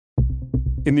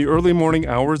In the early morning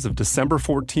hours of December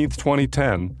 14th,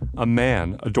 2010, a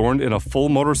man adorned in a full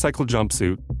motorcycle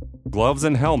jumpsuit, gloves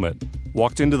and helmet,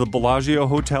 walked into the Bellagio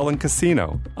Hotel and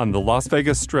Casino on the Las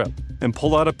Vegas Strip and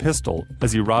pulled out a pistol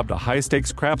as he robbed a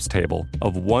high-stakes craps table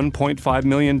of $1.5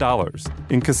 million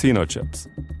in casino chips.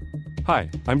 Hi,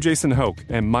 I'm Jason Hoke,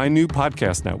 and my new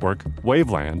podcast network,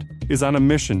 Waveland, is on a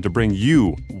mission to bring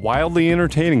you wildly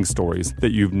entertaining stories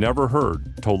that you've never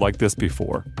heard told like this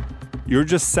before. You're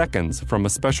just seconds from a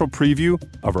special preview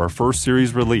of our first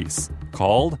series release,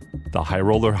 called The High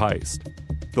Roller Heist.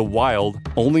 The wild,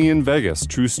 only in Vegas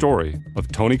true story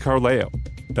of Tony Carleo,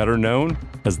 better known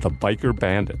as the Biker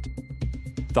Bandit.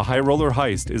 The High Roller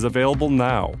Heist is available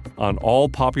now on all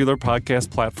popular podcast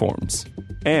platforms.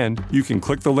 And you can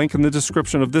click the link in the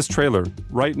description of this trailer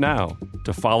right now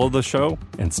to follow the show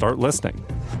and start listening.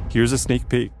 Here's a sneak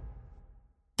peek.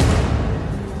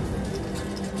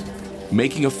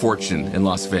 Making a fortune in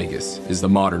Las Vegas is the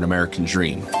modern American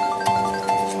dream.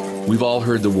 We've all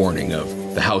heard the warning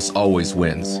of the house always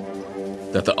wins,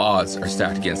 that the odds are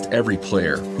stacked against every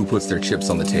player who puts their chips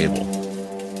on the table.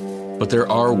 But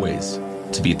there are ways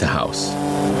to beat the house.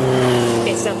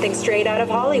 It's something straight out of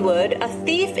Hollywood. A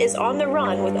thief is on the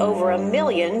run with over $1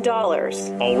 million.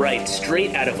 All right,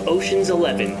 straight out of Ocean's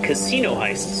 11, casino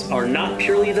heists are not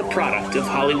purely the product of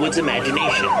Hollywood's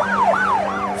imagination.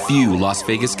 Few Las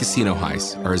Vegas casino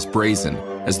heists are as brazen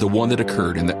as the one that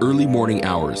occurred in the early morning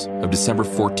hours of December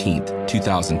 14th,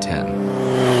 2010.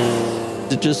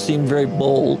 It just seemed very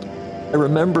bold. I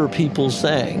remember people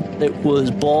saying it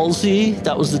was ballsy.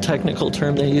 That was the technical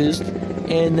term they used.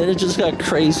 And then it just got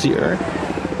crazier.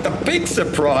 The big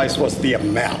surprise was the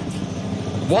amount.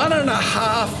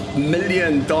 $1.5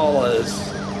 million.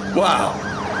 Wow.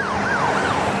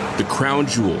 The crown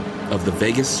jewel of the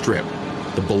Vegas Strip,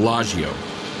 the Bellagio,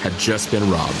 had just been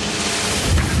robbed.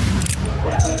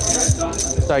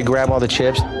 I grab all the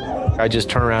chips. I just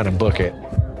turn around and book it.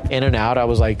 In and out, I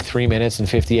was like 3 minutes and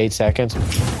 58 seconds.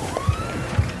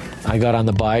 I got on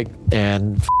the bike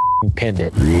and pinned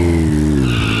it.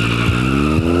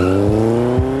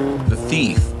 The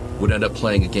thief would end up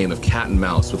playing a game of cat and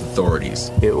mouse with authorities.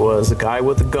 It was a guy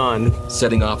with a gun.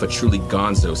 Setting off a truly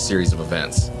gonzo series of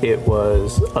events. It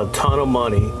was a ton of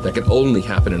money. That could only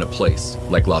happen in a place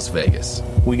like Las Vegas.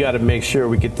 We got to make sure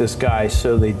we get this guy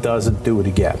so that he doesn't do it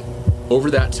again.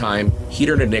 Over that time, he'd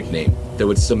earned a nickname that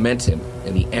would cement him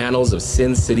in the annals of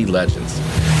Sin City legends.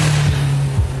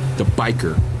 The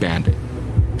Biker Bandit.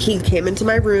 He came into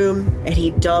my room and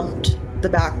he dumped the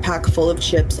backpack full of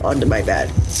chips onto my bed.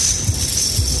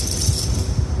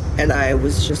 And I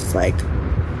was just like,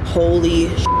 holy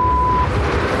sh**.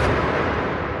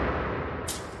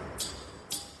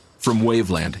 From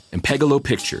Waveland and Pegalo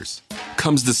Pictures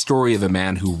comes the story of a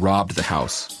man who robbed the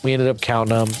house. We ended up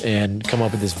counting them and come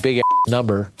up with this big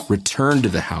number. Returned to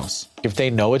the house. If they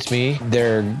know it's me,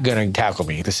 they're going to tackle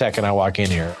me the second I walk in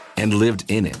here. And lived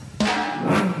in it.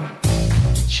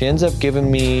 She ends up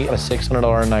giving me a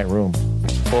 $600 a night room.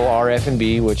 Full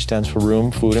RF&B, which stands for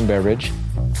room, food, and beverage.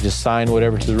 You just sign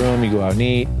whatever to the room, you go out and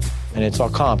eat, and it's all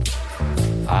comped.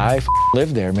 I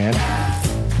lived there, man.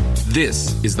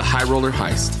 This is the High Roller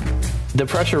Heist. The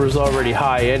pressure was already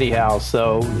high anyhow,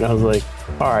 so I was like,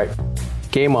 all right,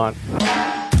 game on.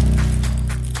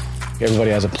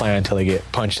 Everybody has a plan until they get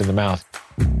punched in the mouth.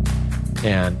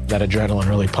 And that adrenaline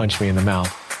really punched me in the mouth.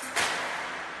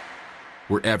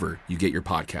 Wherever you get your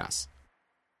podcasts.